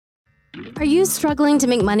Are you struggling to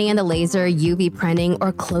make money in the laser, UV printing,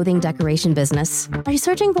 or clothing decoration business? Are you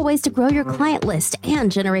searching for ways to grow your client list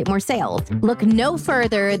and generate more sales? Look no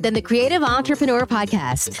further than the Creative Entrepreneur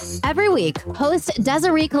Podcast. Every week, host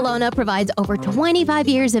Desiree Colonna provides over 25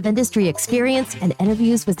 years of industry experience and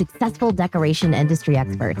interviews with successful decoration industry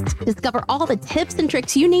experts. Discover all the tips and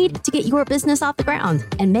tricks you need to get your business off the ground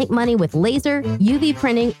and make money with laser, UV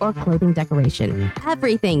printing, or clothing decoration.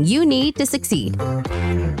 Everything you need to succeed.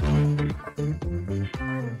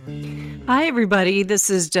 Hi, everybody. This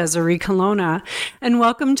is Desiree Colonna, and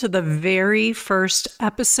welcome to the very first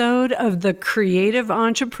episode of the Creative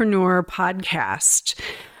Entrepreneur Podcast.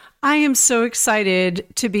 I am so excited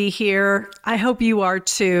to be here. I hope you are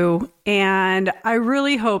too. And I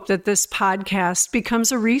really hope that this podcast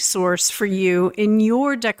becomes a resource for you in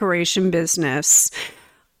your decoration business.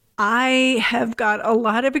 I have got a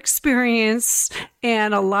lot of experience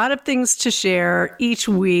and a lot of things to share each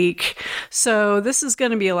week. So this is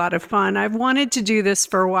going to be a lot of fun. I've wanted to do this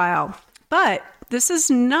for a while, but this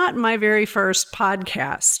is not my very first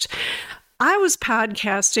podcast. I was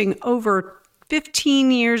podcasting over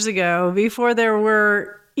 15 years ago before there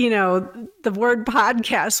were the word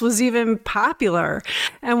podcast was even popular.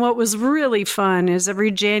 And what was really fun is every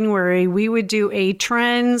January we would do a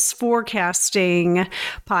trends forecasting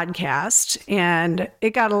podcast, and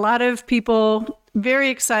it got a lot of people very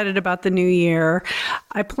excited about the new year.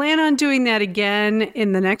 I plan on doing that again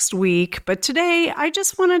in the next week, but today I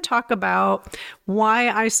just want to talk about why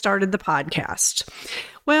I started the podcast.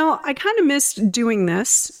 Well, I kind of missed doing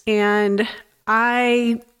this, and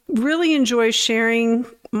I really enjoy sharing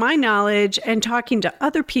my knowledge and talking to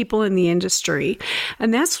other people in the industry.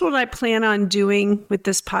 And that's what I plan on doing with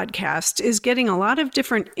this podcast, is getting a lot of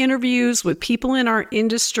different interviews with people in our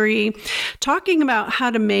industry, talking about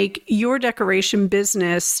how to make your decoration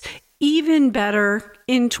business even better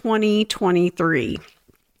in 2023.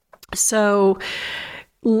 So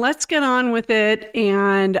let's get on with it,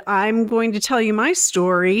 and I'm going to tell you my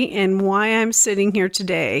story and why I'm sitting here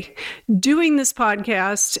today doing this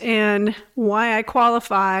podcast and why I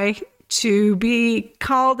qualify to be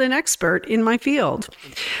called an expert in my field.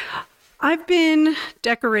 I've been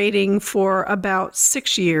decorating for about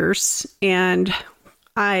 6 years, and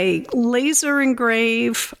I laser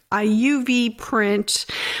engrave, I UV print,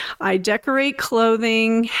 I decorate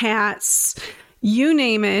clothing, hats, you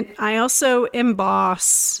name it. I also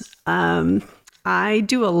emboss. I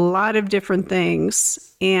do a lot of different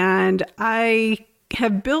things, and I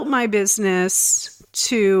have built my business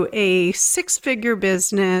to a 6-figure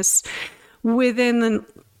business within the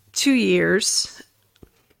 2 years.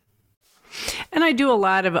 And I do a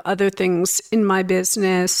lot of other things in my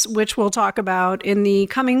business, which we'll talk about in the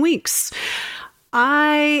coming weeks.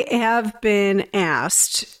 I have been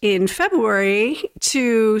asked in February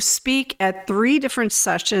to speak at 3 different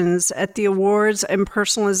sessions at the Awards and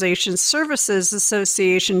Personalization Services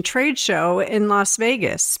Association trade show in Las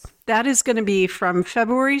Vegas. That is going to be from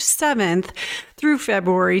February 7th through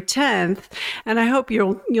February 10th, and I hope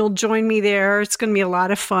you'll join me there. It's going to be a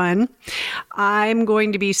lot of fun. I'm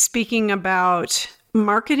going to be speaking about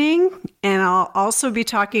marketing, and I'll also be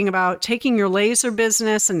talking about taking your laser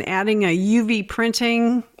business and adding a UV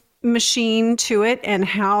printing machine to it and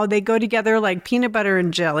how they go together like peanut butter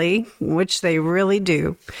and jelly, which they really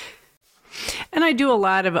do. And I do a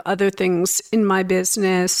lot of other things in my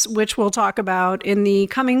business, which we'll talk about in the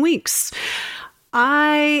coming weeks.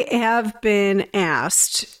 I have been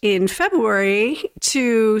asked in February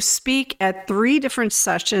to speak at 3 different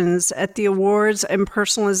sessions at the Awards and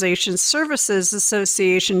Personalization Services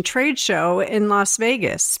Association trade show in Las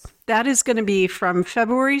Vegas. That is going to be from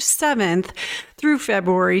February 7th through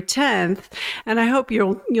February 10th, and I hope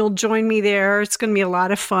you'll join me there. It's going to be a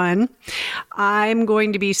lot of fun. I'm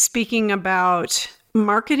going to be speaking about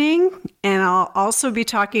marketing, and I'll also be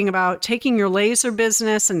talking about taking your laser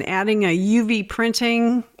business and adding a UV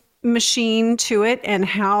printing machine to it and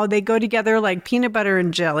how they go together like peanut butter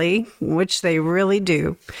and jelly, which they really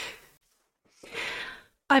do.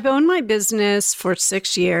 I've owned my business for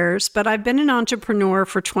 6 years, but I've been an entrepreneur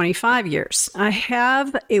for 25 years. I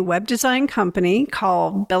have a web design company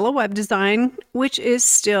called Bella Web Design, which is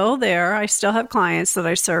still there. I still have clients that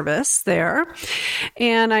I service there.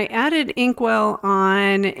 And I added Inkwell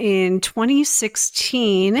on in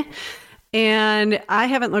 2016. and I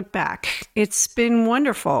haven't looked back. It's been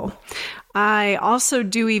wonderful. I also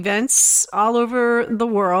do events all over the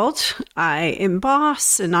world. I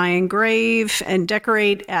emboss and I engrave and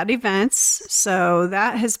decorate at events. So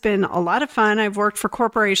that has been a lot of fun. I've worked for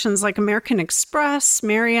corporations like American Express,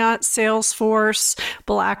 Marriott, Salesforce,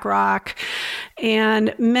 BlackRock,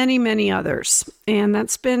 and many, many others. And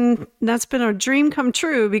that's been a dream come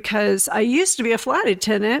true because I used to be a flight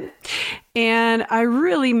attendant and I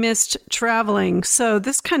really missed traveling. So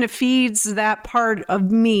this kind of feeds that part of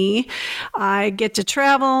me. I get to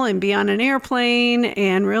travel and be on an airplane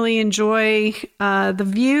and really enjoy the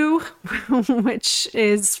view, which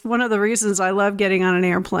is one of the reasons I love getting on an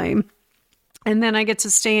airplane. And then I get to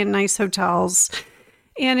stay in nice hotels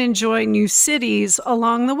and enjoy new cities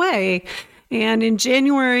along the way. And in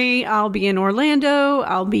January, I'll be in Orlando,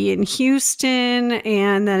 I'll be in Houston,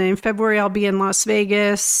 and then in February, I'll be in Las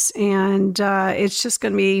Vegas. And it's just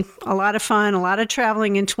going to be a lot of fun, a lot of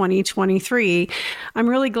traveling in 2023. I'm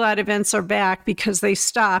really glad events are back because they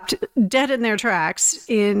stopped dead in their tracks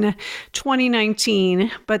in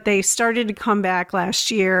 2019, but they started to come back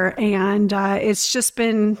last year, and it's just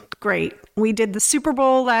been great. We did the Super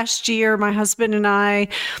Bowl last year, my husband and I,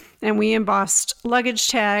 and we embossed luggage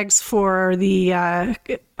tags for the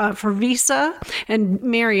for Visa and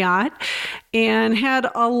Marriott, and had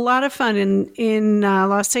a lot of fun in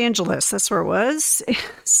Los Angeles. That's where it was.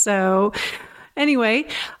 So, anyway,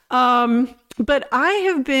 but I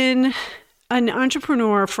have been an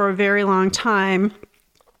entrepreneur for a very long time.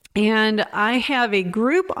 And I have a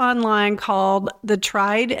group online called the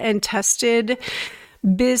Tried and Tested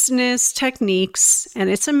Business Techniques, and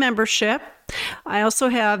it's a membership. I also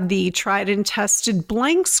have the Tried and Tested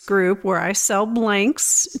Blanks group where I sell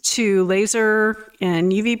blanks to laser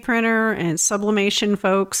and UV printer and sublimation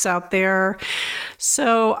folks out there.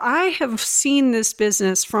 So I have seen this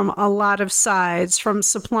business from a lot of sides, from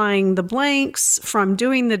supplying the blanks, from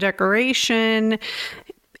doing the decoration,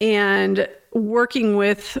 and working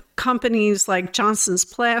with companies like Johnson's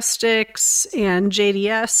Plastics and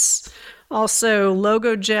JDS, also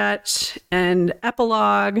LogoJet and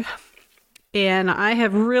Epilogue. And I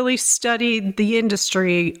have really studied the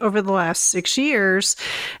industry over the last 6 years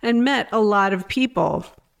and met a lot of people.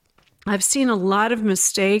 I've seen a lot of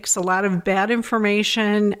mistakes, a lot of bad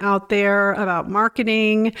information out there about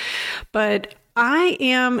marketing, but I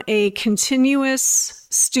am a continuous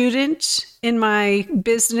student in my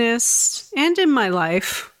business and in my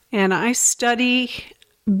life, and I study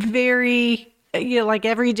like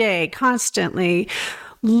every day, constantly,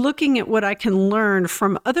 looking at what I can learn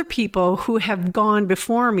from other people who have gone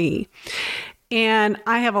before me. And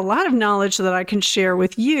I have a lot of knowledge that I can share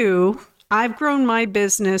with you. I've grown my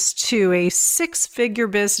business to a 6-figure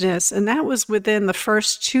business, and that was within the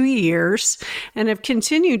first 2 years, and have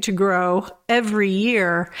continued to grow every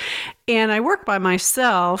year. And I work by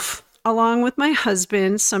myself, along with my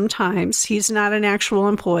husband sometimes. He's not an actual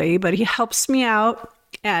employee, but he helps me out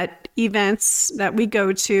at events that we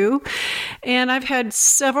go to. And I've had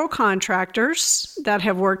several contractors that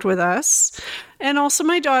have worked with us. And also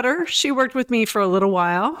my daughter, she worked with me for a little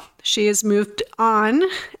while. She has moved on,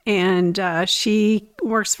 and she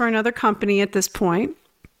works for another company at this point.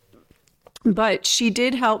 But she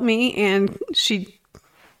did help me, and let's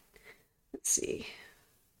see.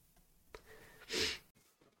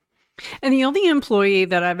 And the only employee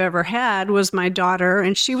that I've ever had was my daughter,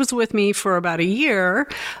 and she was with me for about a year,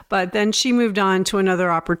 but then she moved on to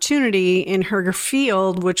another opportunity in her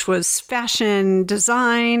field, which was fashion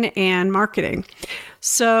design and marketing.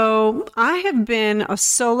 So I have been a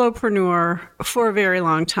solopreneur for a very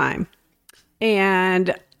long time,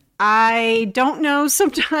 and I don't know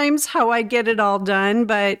sometimes how I get it all done,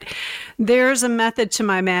 but there's a method to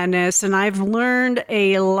my madness, and I've learned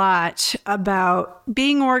a lot about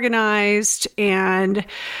being organized and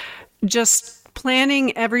just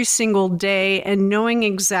planning every single day and knowing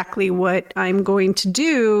exactly what I'm going to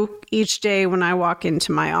do each day when I walk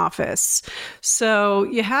into my office. So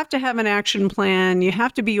you have to have an action plan, you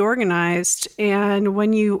have to be organized, and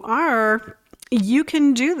when you are, you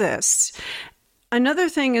can do this. Another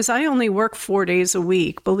thing is I only work 4 days a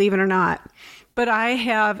week, believe it or not, but I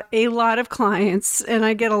have a lot of clients and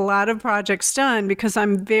I get a lot of projects done because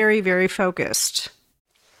I'm very, very focused.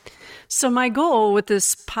 So my goal with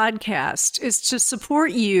this podcast is to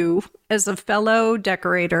support you as a fellow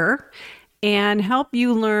decorator and help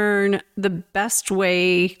you learn the best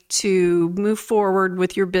way to move forward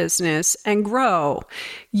with your business and grow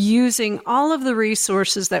using all of the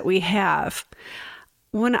resources that we have.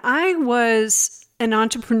 When I was an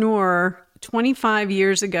entrepreneur 25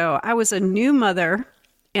 years ago, I was a new mother,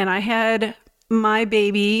 and I had my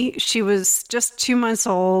baby. She was just 2 months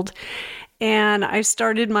old. And I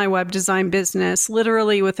started my web design business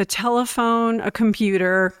literally with a telephone, a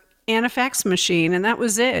computer, and a fax machine. And that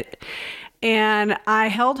was it. And I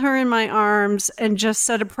held her in my arms and just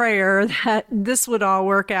said a prayer that this would all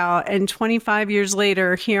work out. And 25 years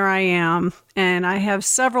later, here I am. And I have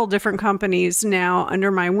several different companies now under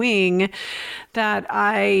my wing that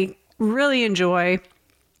I really enjoy.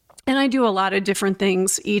 And I do a lot of different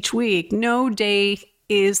things each week. No day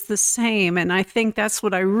is the same. And I think that's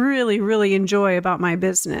what I really, really enjoy about my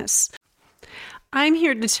business. I'm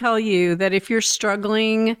here to tell you that if you're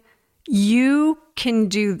struggling, you can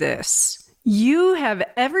do this. You have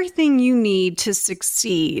everything you need to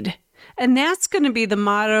succeed. And that's going to be the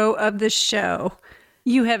motto of this show.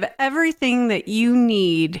 You have everything that you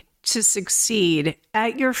need to succeed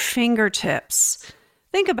at your fingertips.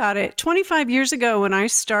 Think about it. 25 years ago when I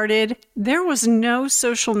started, there was no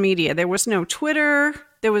social media. There was no Twitter.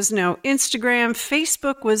 There was no Instagram.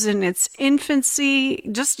 Facebook was in its infancy,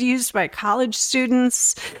 just used by college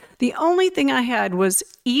students. The only thing I had was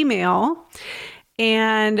email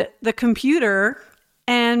and the computer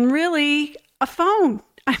and really a phone.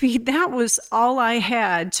 I mean, that was all I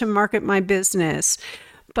had to market my business.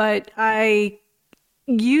 But I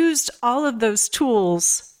used all of those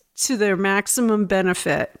tools to their maximum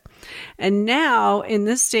benefit. And now, in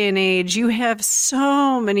this day and age, you have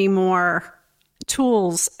so many more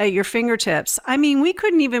tools at your fingertips. I mean, we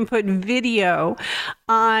couldn't even put video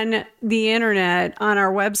on the internet on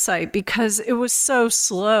our website because it was so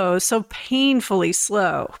slow, so painfully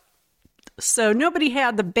slow. So nobody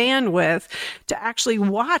had the bandwidth to actually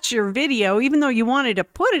watch your video, even though you wanted to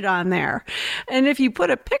put it on there. And if you put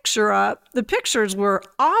a picture up, the pictures were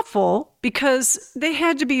awful because they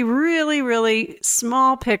had to be really, really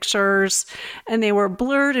small pictures and they were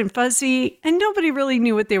blurred and fuzzy and nobody really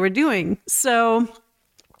knew what they were doing. So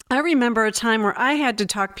I remember a time where I had to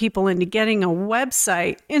talk people into getting a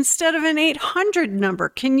website instead of an 800 number.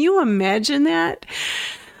 Can you imagine that?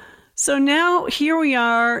 So now here we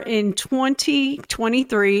are in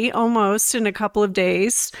 2023, almost in a couple of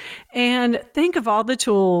days. And think of all the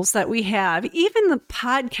tools that we have. Even the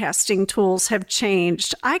podcasting tools have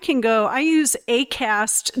changed. I use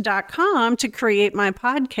acast.com to create my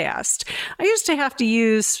podcast. I used to have to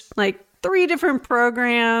use 3 different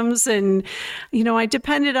programs. And, I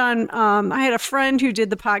depended on, I had a friend who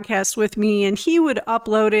did the podcast with me and he would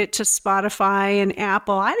upload it to Spotify and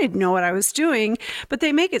Apple. I didn't know what I was doing, but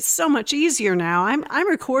they make it so much easier now. I'm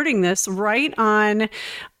recording this right on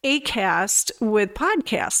Acast with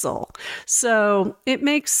Podcastle. So it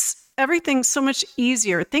makes everything's so much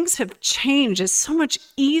easier. Things have changed. It's so much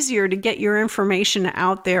easier to get your information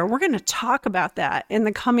out there. We're going to talk about that in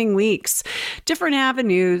the coming weeks. Different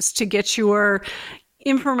avenues to get your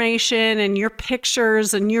information and your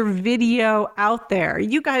pictures and your video out there.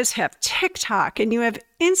 You guys have TikTok and you have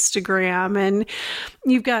Instagram and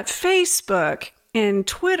you've got Facebook and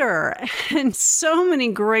Twitter and so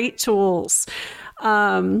many great tools.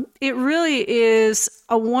 It really is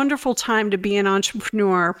a wonderful time to be an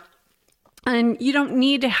entrepreneur. And you don't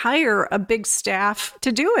need to hire a big staff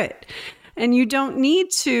to do it. And you don't need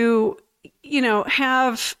to,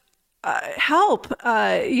 have help,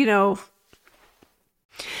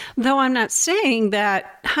 Though I'm not saying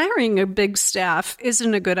that hiring a big staff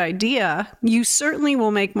isn't a good idea. You certainly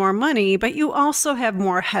will make more money, but you also have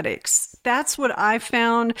more headaches. That's what I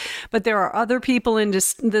found. But there are other people in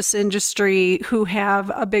this industry who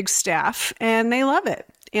have a big staff and they love it.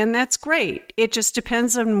 And that's great. It just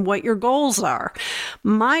depends on what your goals are.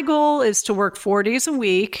 My goal is to work 4 days a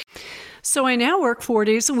week. So I now work 4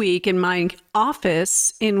 days a week in my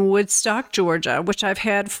office in Woodstock, Georgia, which I've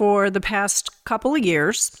had for the past couple of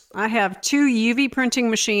years. I have 2 UV printing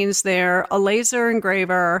machines there, a laser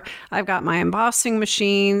engraver. I've got my embossing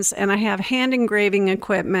machines, and I have hand engraving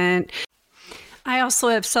equipment. I also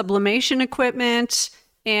have sublimation equipment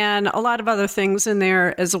and a lot of other things in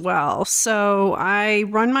there as well. So I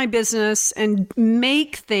run my business and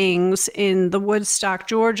make things in the Woodstock,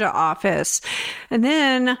 Georgia office. And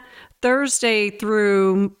then Thursday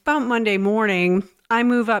through about Monday morning, I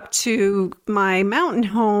move up to my mountain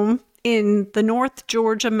home in the North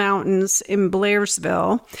Georgia mountains in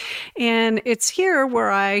Blairsville. And it's here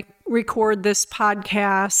where I record this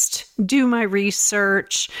podcast, do my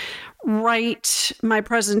research, write my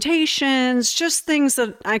presentations, just things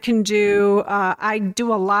that I can do. I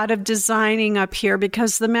do a lot of designing up here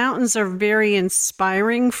because the mountains are very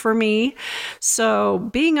inspiring for me. So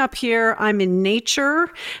being up here, I'm in nature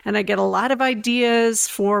and I get a lot of ideas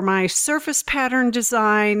for my surface pattern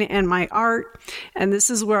design and my art. And this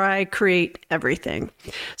is where I create everything.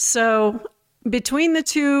 So between the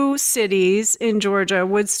two cities in Georgia,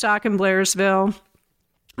 Woodstock and Blairsville,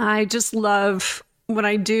 I just love what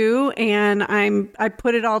I do, and I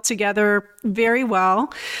put it all together very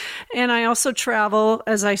well. And I also travel,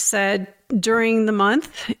 as I said, during the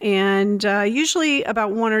month, and usually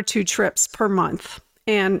about 1 or 2 trips per month.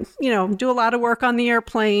 And, do a lot of work on the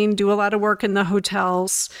airplane, do a lot of work in the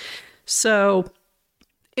hotels. So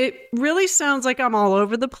it really sounds like I'm all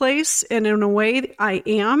over the place, and in a way I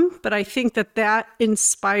am, but I think that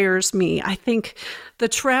inspires me. I think the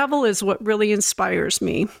travel is what really inspires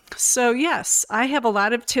me. So yes, I have a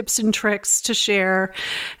lot of tips and tricks to share,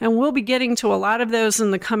 and we'll be getting to a lot of those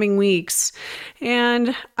in the coming weeks.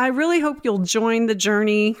 And I really hope you'll join the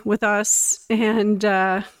journey with us. And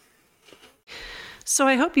so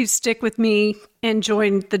I hope you stick with me and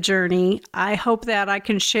join the journey. I hope that I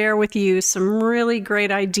can share with you some really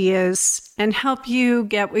great ideas and help you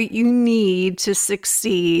get what you need to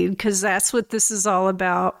succeed, because that's what this is all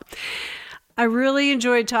about. I really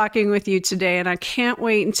enjoyed talking with you today, and I can't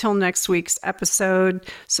wait until next week's episode.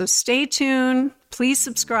 So stay tuned, please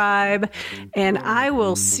subscribe, and I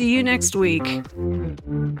will see you next week.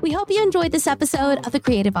 We hope you enjoyed this episode of The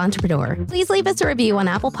Creative Entrepreneur. Please leave us a review on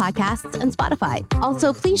Apple Podcasts and Spotify.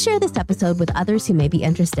 Also, please share this episode with others who may be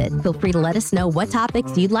interested. Feel free to let us know what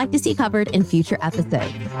topics you'd like to see covered in future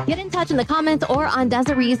episodes. Get in touch in the comments or on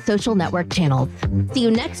Desiree's social network channels. See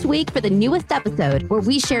you next week for the newest episode, where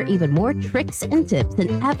we share even more tricks and tips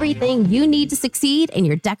and everything you need to succeed in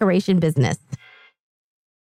your decoration business.